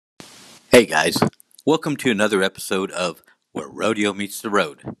Hey guys, welcome to another episode of Where Rodeo Meets the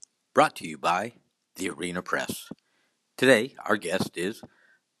Road, brought to you by the Arena Press. Today, our guest is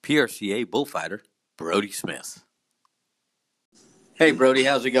PRCA Bullfighter Brody Smith. Hey Brody,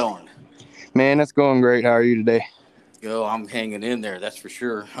 how's it going? Man, that's going great. How are you today? Yo, I'm hanging in there, that's for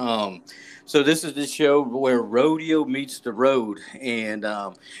sure. So this is the show where rodeo meets the road, and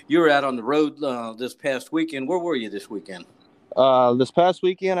you were out on the road this past weekend. Where were you this weekend? This past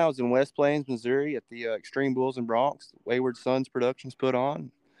weekend, I was in West Plains, Missouri, at the Extreme Bulls and Bronx. Wayward Sons Productions put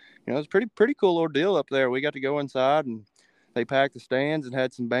on. It was a pretty cool ordeal up there. We got to go inside, and they packed the stands and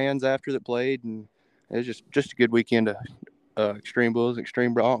had some bands after that played, and it was just a good weekend of Extreme Bulls,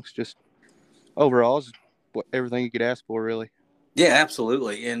 Extreme Bronx. Just overall, it's everything you could ask for, really. Yeah,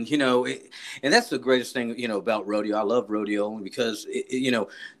 absolutely, and and that's the greatest thing about rodeo. I love rodeo only because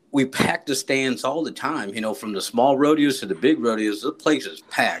we pack the stands all the time. From the small rodeos to the big rodeos, the place is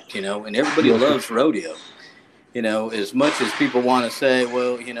packed. And everybody Yes, sir. loves rodeo. As much as people want to say,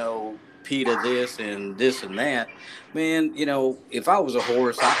 well, PETA this and that, man. If I was a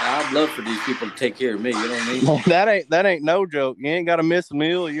horse, I'd love for these people to take care of me. You know what I mean? That ain't no joke. You ain't got to miss a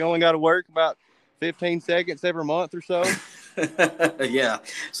meal. You only got to work about 15 seconds every month or so. Yeah,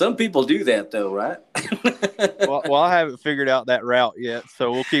 some people do that though, right? Well, I haven't figured out that route yet,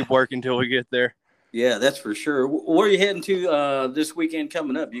 so we'll keep working till we get there. Yeah, that's for sure. Where are you heading to this weekend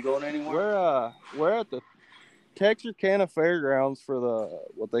coming up? You going anywhere? We're at the Texarkana Fairgrounds for the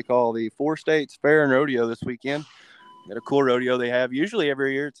what they call the Four States Fair and Rodeo this weekend. Got a cool rodeo they have. Usually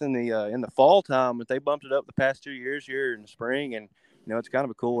every year it's in the fall time, but they bumped it up the past 2 years here in the spring, and it's kind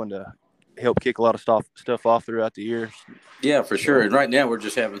of a cool one to help kick a lot of stuff off throughout the year. Yeah, for sure. So, And right now we're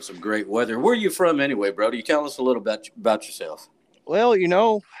just having some great weather. Where are you from anyway, Brody? Tell us a little about yourself. well,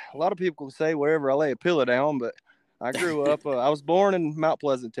 a lot of people say wherever I lay a pillow down, but I grew up. I was born in Mount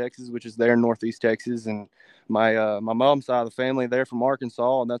Pleasant, Texas, which is there in Northeast Texas, and my mom's side of the family they're from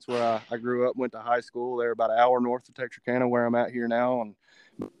Arkansas, and that's where I grew up. Went to high school there, about an hour north of Texarkana, where I'm at here now, and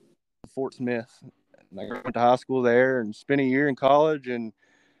Fort Smith. And I went to high school there and spent a year in college and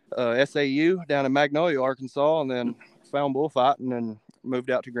SAU down in Magnolia, Arkansas, and then found bullfighting and moved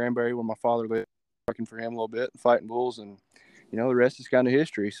out to Granbury where my father lived, working for him a little bit, fighting bulls, and the rest is kind of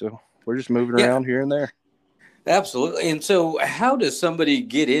history. So we're just moving Yeah, around here and there. absolutely. And so, how does somebody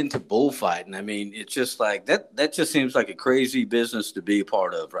get into bullfighting? I mean, it's just like that. That just seems like a crazy business to be a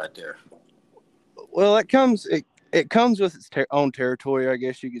part of, right there. Well, it comes with its own territory, I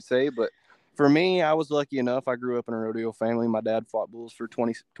guess you could say. But for me, I was lucky enough. I grew up in a rodeo family. My dad fought bulls for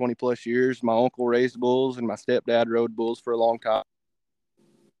 20 plus years. My uncle raised bulls, and my stepdad rode bulls for a long time.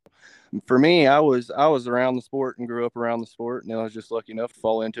 For me, I was around the sport and grew up around the sport, and I was just lucky enough to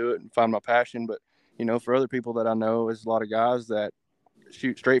fall into it and find my passion. But for other people that I know, is a lot of guys that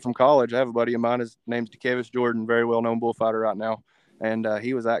shoot straight from college. I have a buddy of mine. His name's DeKevis Jordan, very well known bullfighter right now, and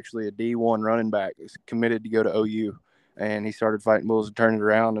he was actually a D1 running back. He's committed to go to OU, and he started fighting bulls and turned it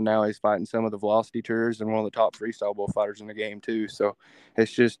around, and now he's fighting some of the velocity tours and one of the top freestyle bullfighters in the game too. So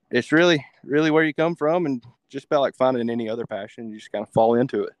it's really where you come from, and just about like finding any other passion, you just kind of fall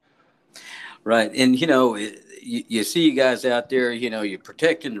into it. Right. And, you see you guys out there, you're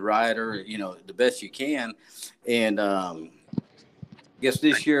protecting the rider, the best you can. And I guess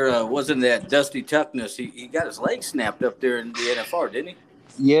this year wasn't that Dusty Tuckness. He got his leg snapped up there in the NFR, didn't he?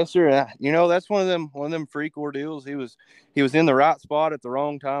 Yes, sir. That's one of them freak ordeals. He was in the right spot at the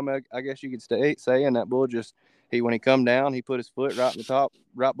wrong time. I guess you could say, and that bull just when he come down, he put his foot right in the top,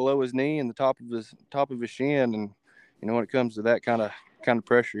 right below his knee and the top of his shin, and when it comes to that kind of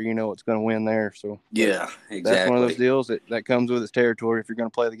pressure, it's going to win there. So Yeah, that's one of those exactly. deals that comes with its territory. If you're going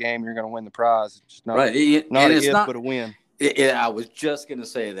to play the game, you're going to win the prize. It's just not Right. not And a it's if, not, but a win. I was just going to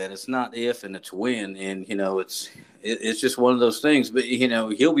say that it's not if and it's when. And, it's just one of those things. But,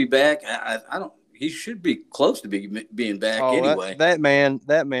 he'll be back. I don't, he should be close to being back Oh, anyway. that man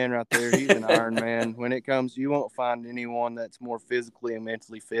right there, he's an Iron Man. When it comes, you won't find anyone that's more physically and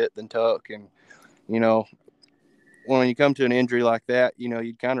mentally fit than Tuck. And you know, when you come to an injury like that,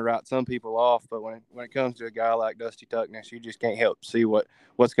 you'd kind of write some people off. But when it comes to a guy like Dusty Tuckness, you just can't help see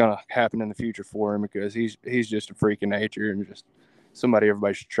what's going to happen in the future for him, because he's just a freak of nature and just somebody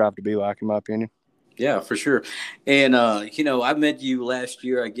everybody should strive to be like, in my opinion. Yeah, for sure. And, I met you last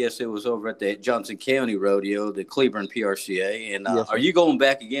year. I guess it was over at the Johnson County Rodeo, the Cleburne PRCA. And Yes, are sir. you going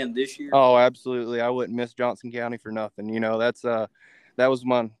back again this year? Oh, absolutely. I wouldn't miss Johnson County for nothing. That was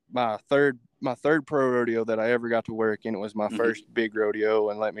my third pro rodeo that I ever got to work in. It was my Hmm. first big rodeo,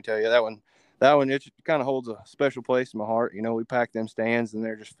 and let me tell you, that one it kind of holds a special place in my heart. We pack them stands, and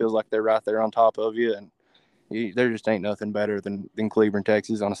there just feels like they're right there on top of you, and There just ain't nothing better than Cleveland,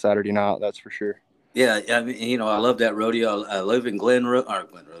 Texas on a Saturday night. That's for sure. Yeah, I mean, I love that rodeo. I live in Glenrose,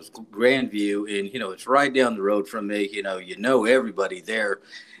 Grandview, and it's right down the road from me. You know everybody there,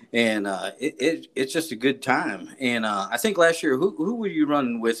 and it's just a good time. And I think last year, who were you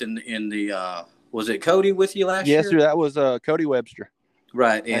running with in the was it Cody with you last Yes, year? sir. That was Cody Webster.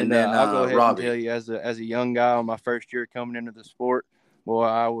 Right, And and then I'll go ahead and tell Robbie. you, as a young guy on my first year coming into the sport, boy,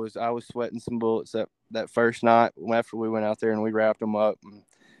 I was sweating some bullets that first night after we went out there and we wrapped them up. And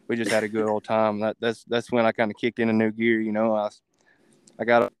we just had a good old time. That's when I kind of kicked in a new gear. I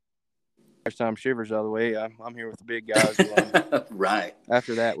got first time shivers out of the way. I'm here with the big guys. Right.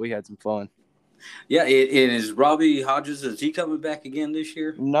 After that, we had some fun. Yeah, and is Robbie Hodges, is he coming back again this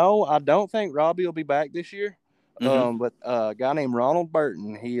year? No, I don't think Robbie will be back this year. Mm-hmm. But a guy named Ronald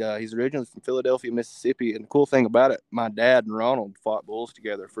Burton, he's originally from Philadelphia, Mississippi. And the cool thing about it, my dad and Ronald fought bulls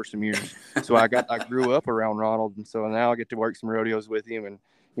together for some years. So I grew up around Ronald, and so now I get to work some rodeos with him, and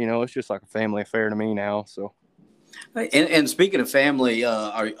it's just like a family affair to me now. So. And speaking of family,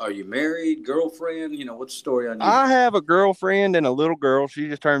 are you married, girlfriend? What's the story on you? I have a girlfriend and a little girl. She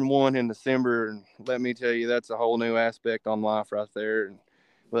just turned 1 in December, and let me tell you, that's a whole new aspect on life right there.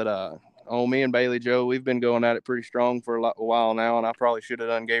 But on me and Bailey Joe, we've been going at it pretty strong for a while now, and I probably should have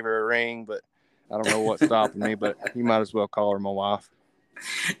done gave her a ring, but I don't know what's stopping me. But you might as well call her my wife.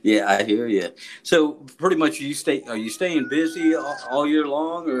 Yeah, I hear you. So pretty much, are you staying busy all year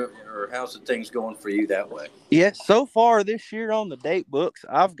long, or how's the things going for you that way? Yes, so far this year on the date books,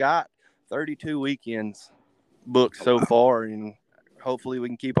 I've got 32 weekends booked Oh, so wow. far, and hopefully we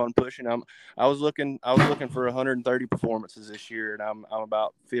can keep on pushing. I was looking for 130 performances this year, and I'm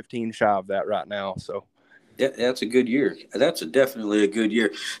about 15 shy of that right now. So That's a good year. That's definitely a good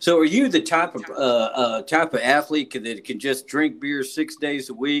year. So, are you the type of athlete that can just drink beer 6 days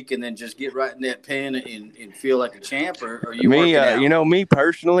a week and then just get right in that pen and feel like a champ, or are you me, working out? me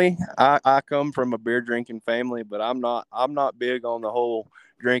personally, I come from a beer drinking family, but I'm not big on the whole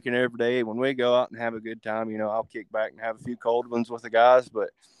drinking every day. When we go out and have a good time, I'll kick back and have a few cold ones with the guys. But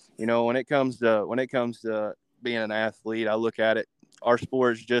when it comes to being an athlete, I look at it. Our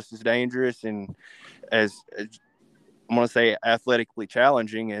sport is just as dangerous and as I'm going to say athletically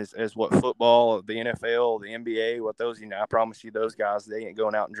challenging as what football, the NFL, the NBA, what those, I promise you those guys, they ain't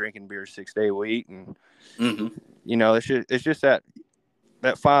going out and drinking beer 6 day a week. And, Mm-hmm. it's just that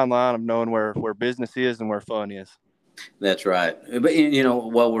fine line of knowing where business is and where fun is. That's right. But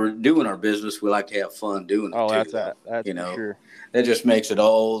while we're doing our business, we like to have fun doing it Oh, too, that's though. that. That's You for know, sure. that just makes it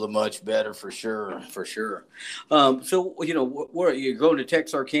all the much better for sure, for sure. So where you're going to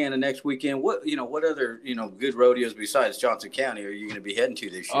Texarkana next weekend? What other good rodeos besides Johnson County are you going to be heading to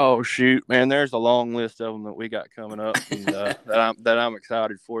this year? Oh shoot, man! There's a long list of them that we got coming up, and that I'm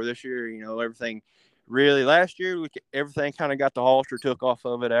excited for this year. Everything really last year everything kind of got the halter took off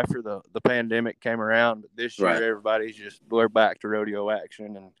of it after the pandemic came around. But this year Right. we're back to rodeo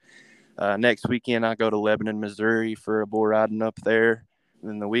action, and next weekend I go to Lebanon, Missouri for a bull riding up there. And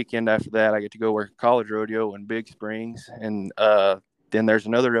then the weekend after that, I get to go work a college rodeo in Big Springs. And then there's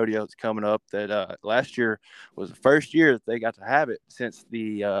another rodeo that's coming up that last year was the first year that they got to have it since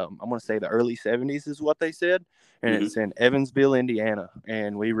I'm going to say the early 70s is what they said. And Mm-hmm. it's in Evansville, Indiana.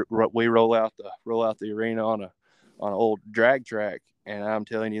 And we roll out the arena on an old drag track. And I'm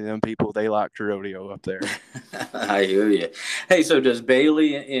telling you, them people, they like to rodeo up there. I hear you. Hey, so does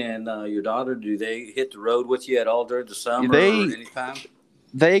Bailey and your daughter, do they hit the road with you at all during the summer or They anytime?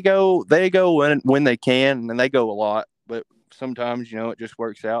 they go when they can, and they go a lot. But sometimes it just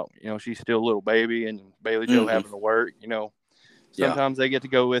works out. She's still a little baby, and Bailey Joe Mm-hmm. having to work. Yeah. Sometimes they get to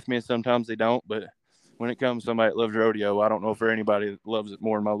go with me, and sometimes they don't. But when it comes to somebody that loves rodeo, I don't know for anybody that loves it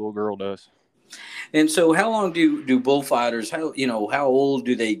more than my little girl does. And so, how long do bullfighters? How old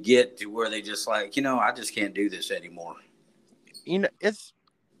do they get to where they just like I just can't do this anymore? It's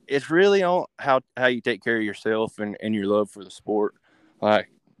really on how you take care of yourself and your love for the sport.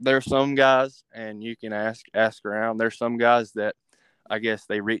 Like there's some guys, and you can ask around. There's some guys that I guess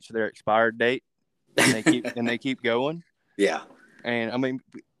they reach their expired date and they keep going. Yeah. And I mean,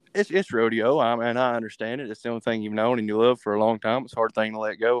 it's rodeo. I understand it. It's the only thing you've known and you love for a long time. It's a hard thing to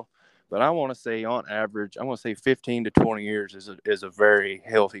let go. But I want to say, on average, I want to say 15 to 20 years is a very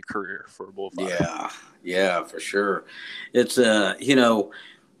healthy career for a bullfighter. Yeah. Yeah, for sure. It's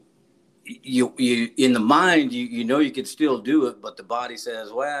you in the mind you you can still do it, but the body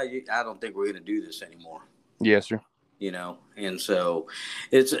says, well, I don't think we're going to do this anymore. Yes, sir. And so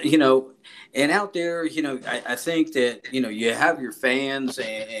it's, and out there, I think that, you have your fans,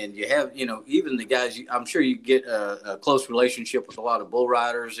 and you have, even the guys, I'm sure you get a close relationship with a lot of bull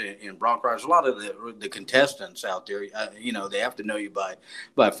riders and bronc riders, a lot of the contestants out there, they have to know you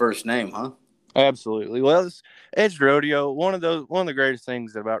by first name, huh? Absolutely. Well, it's rodeo. One of the greatest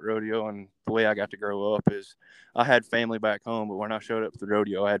things about rodeo and the way I got to grow up is I had family back home, but when I showed up to the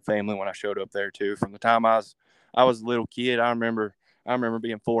rodeo, I had family when I showed up there too. From the time I was a little kid, I remember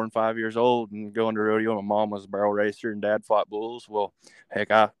being 4 and 5 years old and going to rodeo. My mom was a barrel racer and dad fought bulls. Well, heck,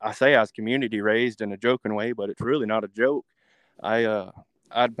 I say I was community raised in a joking way, but it's really not a joke. I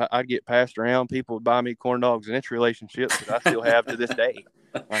I'd get passed around. People would buy me corn dogs, and it's relationships that I still have to this day.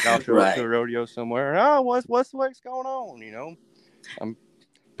 Like I'll show up to a Right. rodeo somewhere, and what's going on? I'm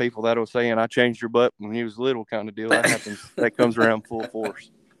people that was saying I changed your butt when you was little, kind of deal. That happens. That comes around full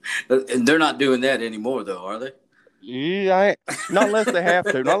force. And they're not doing that anymore, though, are they? Yeah, not unless they have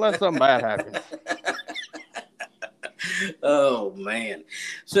to. Not unless something bad happens. Oh man.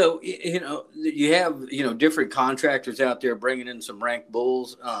 So you have different contractors out there bringing in some ranked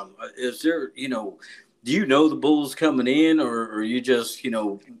bulls. Is there do you know the bulls coming in, or are you just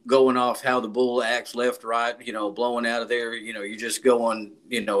going off how the bull acts left, right, blowing out of there? You just going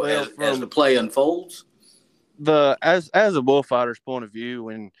Well, as the from play unfolds. the as a bullfighter's point of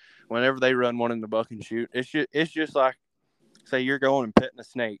view, whenever they run one in the buck and shoot, it's just like say you're going and petting a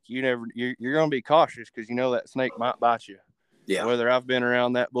snake. You're going to be cautious because you know that snake might bite you. Yeah. Whether I've been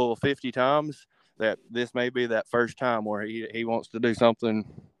around that bull 50 times, that this may be that first time where he wants to do something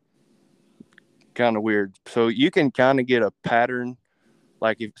kind of weird. So you can kind of get a pattern.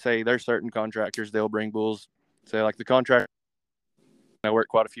 Like if say there's certain contractors, they'll bring bulls. Say like the contractor, I work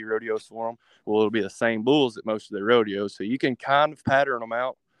quite a few rodeos for them. Well, it'll be the same bulls at most of their rodeos. So you can kind of pattern them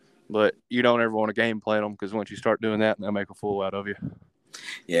out, but you don't ever want to game plan them because once you start doing that, they'll make a fool out of you.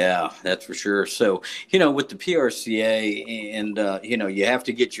 Yeah, that's for sure. So, with the PRCA, and you have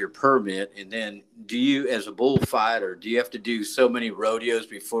to get your permit, and then do you, as a bullfighter, do you have to do so many rodeos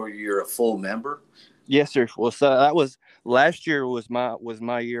before you're a full member? Yes, sir. Well, so that was last year was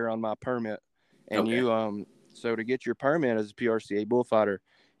my year on my permit, and Okay. so to get your permit as a PRCA bullfighter,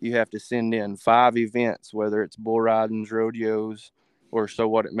 you have to send in 5 events, whether it's bull ridings, rodeos, or so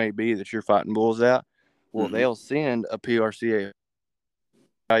what it may be that you're fighting bulls at. Well, Hmm. they'll send a PRCA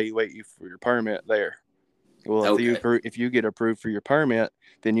evaluate you for your permit there. Well, Okay. if you get approved for your permit,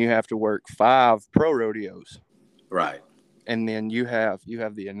 then you have to work 5 pro rodeos, Right. and then you have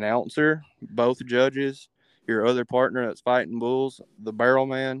the announcer, both judges, your other partner that's fighting bulls, the barrel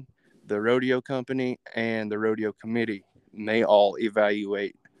man, the rodeo company, and the rodeo committee. And they all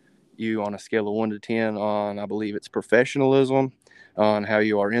evaluate you on a scale of 1 to 10 on, I believe it's professionalism, on how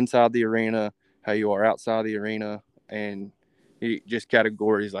you are inside the arena, how you are outside the arena, and just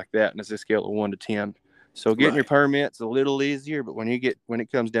categories like that. And it's a scale of 1 to 10. So getting your Right. permit's a little easier, but when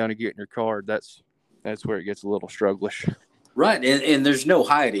it comes down to getting your card, that's where it gets a little strugglish. Right. And there's no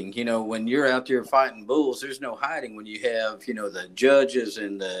hiding. When you're out there fighting bulls, there's no hiding when you have, the judges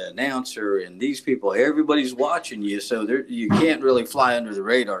and the announcer and these people. Everybody's watching you, so you can't really fly under the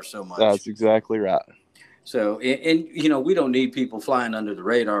radar so much. That's exactly right. So, we don't need people flying under the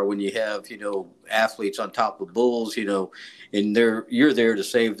radar when you have, athletes on top of bulls, and you're there to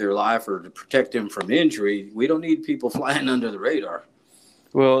save their life or to protect them from injury. We don't need people flying under the radar.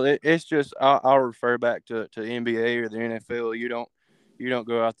 Well, it's just I'll refer back to NBA or the NFL. You don't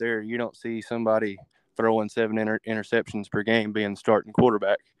go out there. You don't see somebody throwing 7 interceptions per game being the starting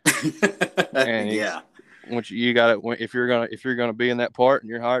quarterback. And it's Yeah. once you got it. If you're gonna be in that part and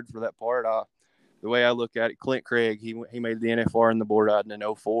you're hired for that part, the way I look at it, Clint Craig, he made the NFR in the board out in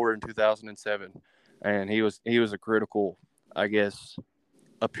 '04 and 2007, and he was a critical, I guess,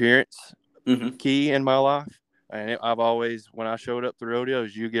 appearance Hmm. key in my life. And I've always, when I showed up to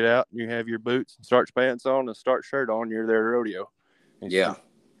rodeos, you get out and you have your boots and starch pants on and start shirt on, you're there to rodeo. It's Yeah.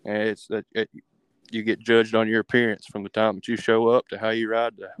 and it's you get judged on your appearance from the time that you show up to how you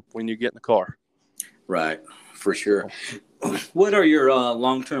ride to when you get in the car. Right. For sure. What are your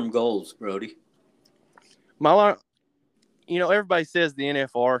long-term goals, Brody? My everybody says the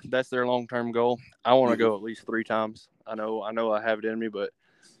NFR, that's their long term goal. I want to Hmm. go at least 3 times. I know I have it in me, but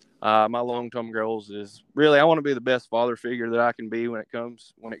my long term goals is really I want to be the best father figure that I can be when it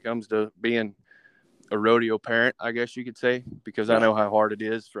comes to being a rodeo parent, I guess you could say, because I know Right. how hard it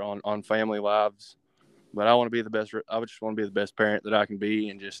is on family lives. But I want to be the best. I just want to be the best parent that I can be,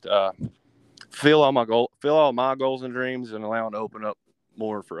 and just fill all my goals and dreams, and allow them to open up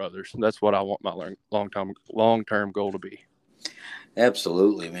more for others. That's what I want my long term goal to be.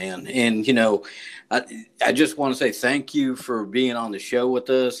 Absolutely, man. And I I just want to say thank you for being on the show with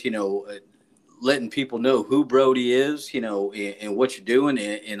us. Letting people know who Brody is, and what you're doing.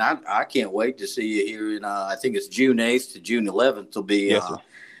 And I can't wait to see you here in, I think it's June 8th to June 11th. Will be Yes, sir.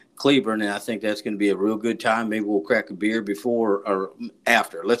 Cleburne, and I think that's going to be a real good time. Maybe we'll crack a beer before or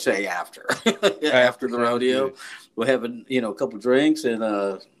after. Let's say after, after After the sounds rodeo, good. we'll have a couple drinks, and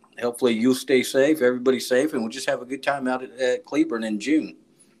hopefully you'll stay safe, everybody's safe, and we'll just have a good time out at Cleburne in June.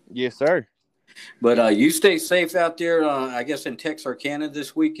 Yes, sir. But you stay safe out there, I guess, in Texarkana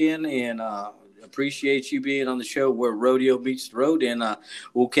this weekend, and appreciate you being on the show where rodeo meets the road. And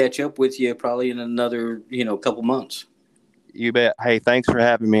we'll catch up with you probably in another, couple months. You bet. Hey, thanks for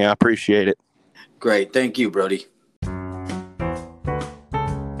having me. I appreciate it. Great. Thank you, Brody.